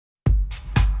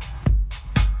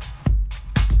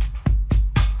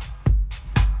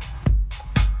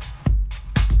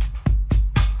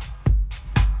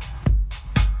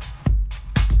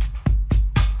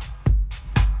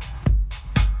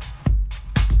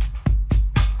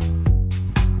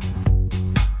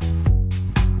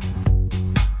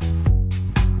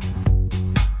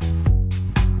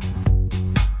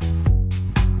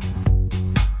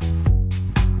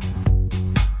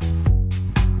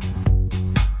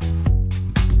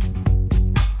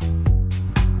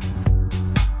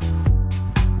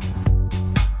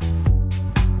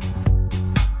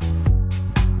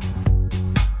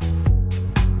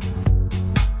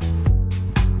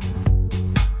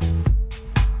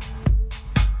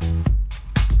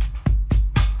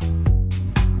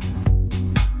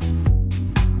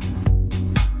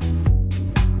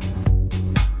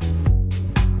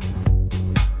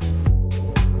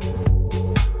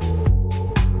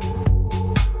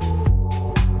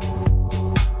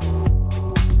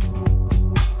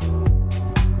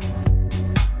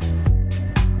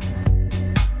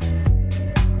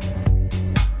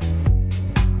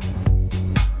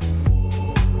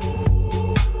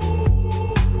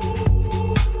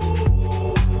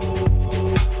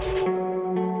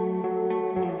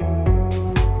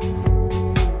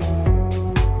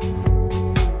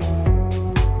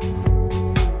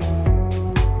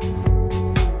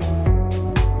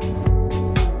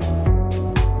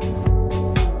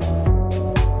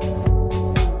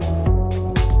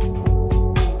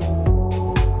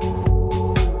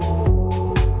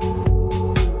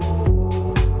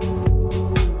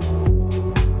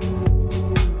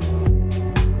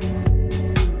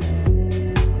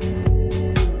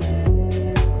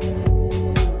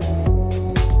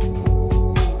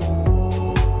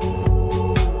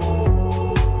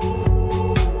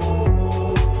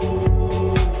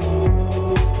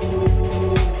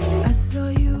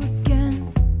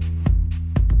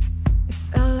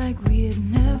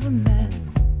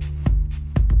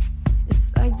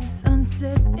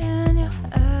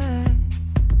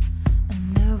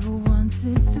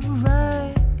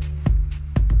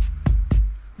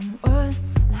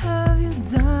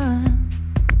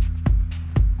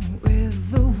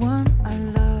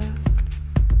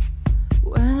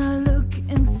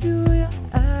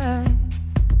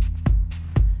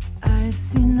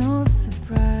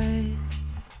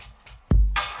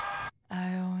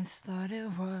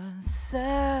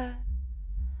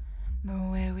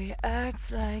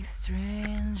act like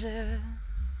strangers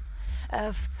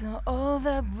after all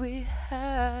that we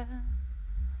had.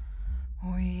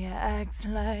 We act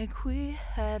like we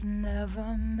had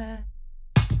never met.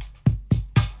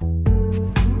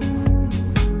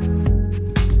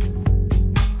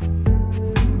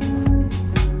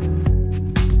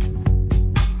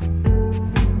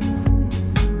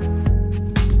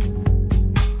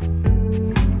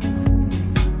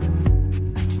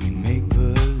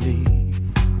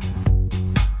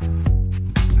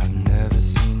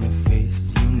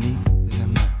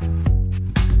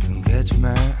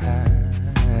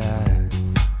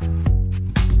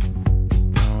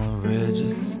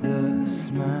 Register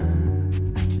smile.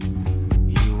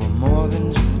 You were more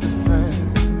than just a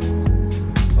friend.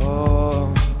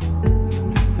 Oh,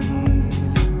 the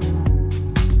feeling,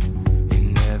 it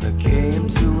never came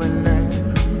to an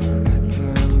end. I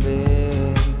can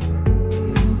barely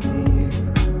see it.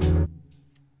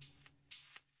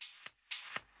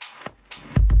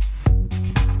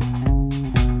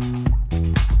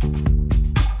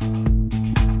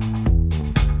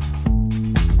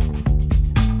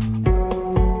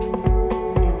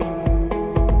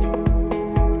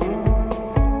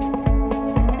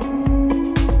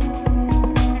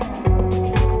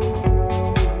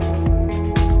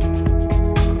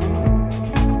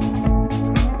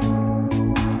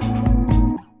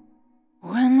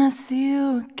 When I see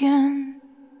you again,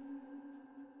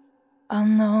 I'll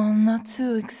know not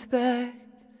to expect.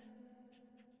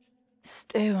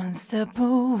 Stay one step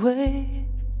away.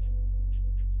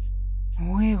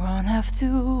 We won't have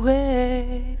to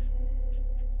wait.